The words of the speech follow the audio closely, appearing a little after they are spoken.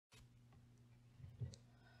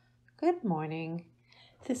Good morning.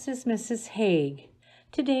 This is Mrs. Haig.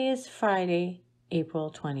 Today is Friday, April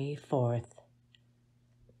 24th.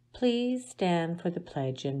 Please stand for the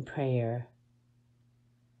pledge and prayer.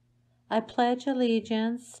 I pledge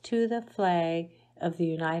allegiance to the flag of the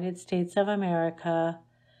United States of America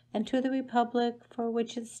and to the republic for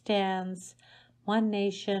which it stands, one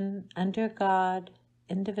nation, under God,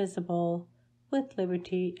 indivisible, with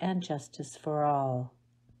liberty and justice for all.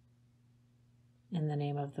 In the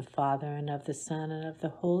name of the Father, and of the Son, and of the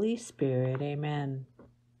Holy Spirit. Amen.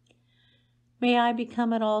 May I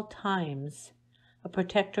become at all times a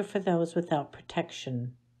protector for those without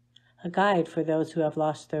protection, a guide for those who have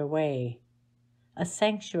lost their way, a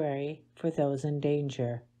sanctuary for those in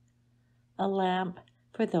danger, a lamp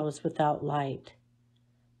for those without light,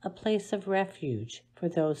 a place of refuge for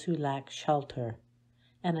those who lack shelter,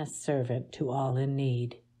 and a servant to all in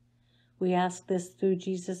need. We ask this through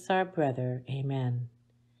Jesus our brother. Amen.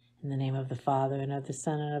 In the name of the Father, and of the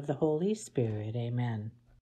Son, and of the Holy Spirit. Amen.